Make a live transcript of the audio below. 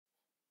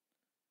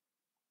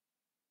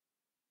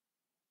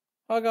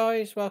Hi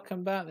guys,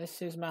 welcome back.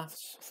 This is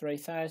Maths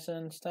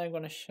 3000. Today I'm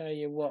going to show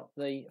you what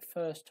the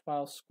first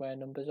 12 square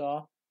numbers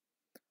are.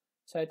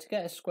 So to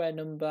get a square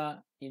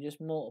number, you just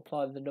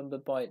multiply the number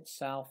by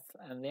itself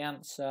and the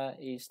answer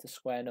is the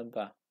square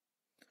number.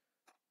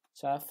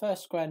 So our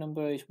first square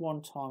number is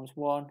 1 times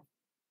 1,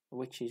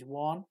 which is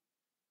 1.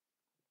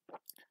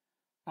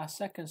 Our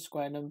second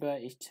square number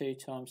is 2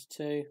 times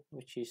 2,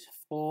 which is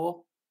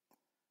 4.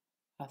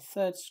 Our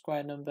third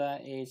square number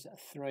is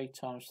 3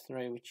 times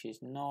 3, which is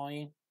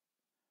 9.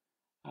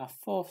 Our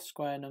fourth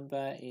square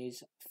number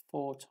is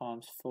 4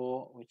 times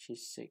 4, which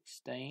is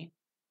 16.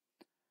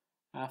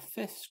 Our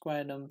fifth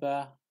square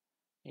number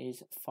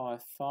is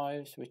 5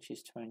 fives, which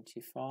is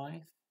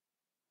 25.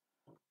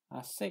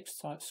 Our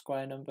sixth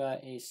square number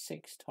is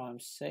 6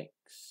 times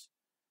 6,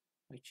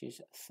 which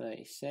is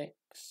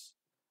 36.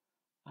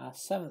 Our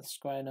seventh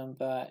square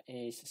number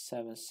is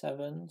 7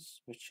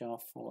 sevens, which are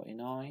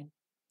 49.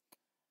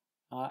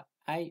 Our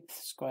eighth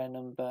square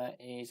number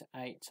is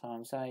 8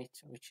 times 8,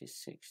 which is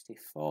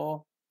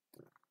 64.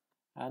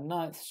 Our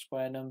ninth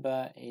square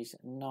number is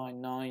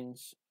 9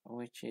 nines,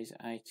 which is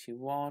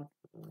 81.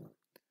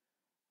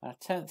 Our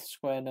 10th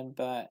square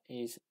number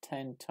is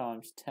 10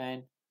 times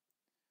 10,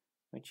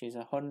 which is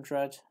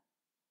 100.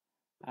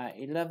 Our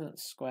 11th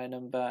square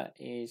number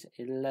is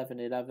 11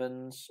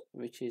 elevens,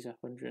 which is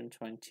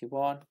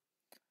 121.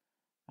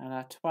 And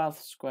our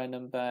 12th square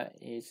number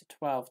is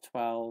 12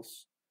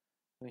 twelves,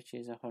 which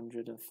is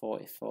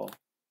 144.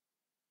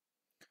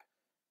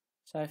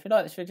 So if you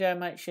like this video,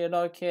 make sure you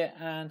like it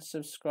and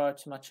subscribe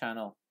to my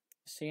channel.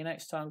 See you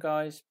next time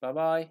guys. Bye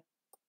bye.